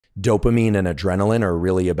dopamine and adrenaline are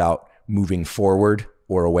really about moving forward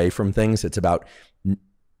or away from things. It's about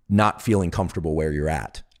not feeling comfortable where you're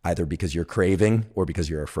at, either because you're craving or because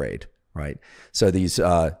you're afraid, right? So these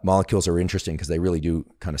molecules are interesting because they really do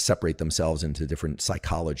kind of separate themselves into different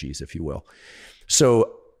psychologies, if you will.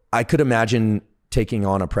 So I could imagine taking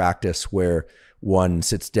on a practice where one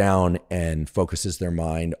sits down and focuses their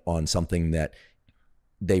mind on something that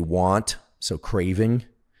they want. So craving.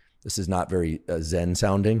 This is not very Zen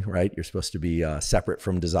sounding, right? You're supposed to be separate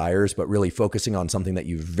from desires, but really focusing on something that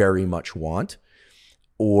you very much want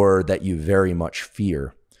or that you very much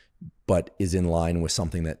fear, but is in line with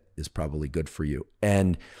something that is probably good for you.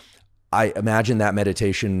 And I imagine that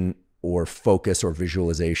meditation or focus or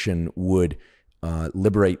visualization would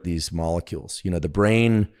liberate these molecules. The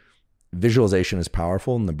brain, visualization is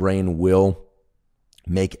powerful, and the brain will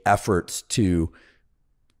make efforts to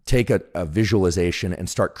take a visualization and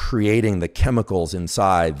start creating the chemicals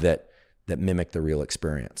inside that mimic the real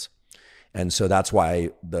experience. And so that's why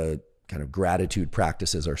the kind of gratitude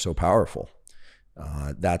practices are so powerful.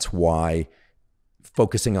 That's why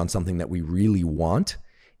focusing on something that we really want,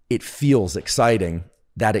 it feels exciting.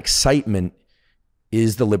 That excitement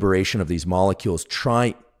is the liberation of these molecules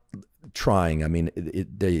trying. I mean,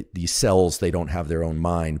 these cells, they don't have their own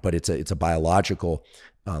mind, but it's a biological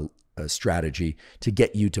strategy to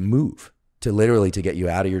get you to move, to literally to get you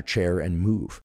out of your chair and move.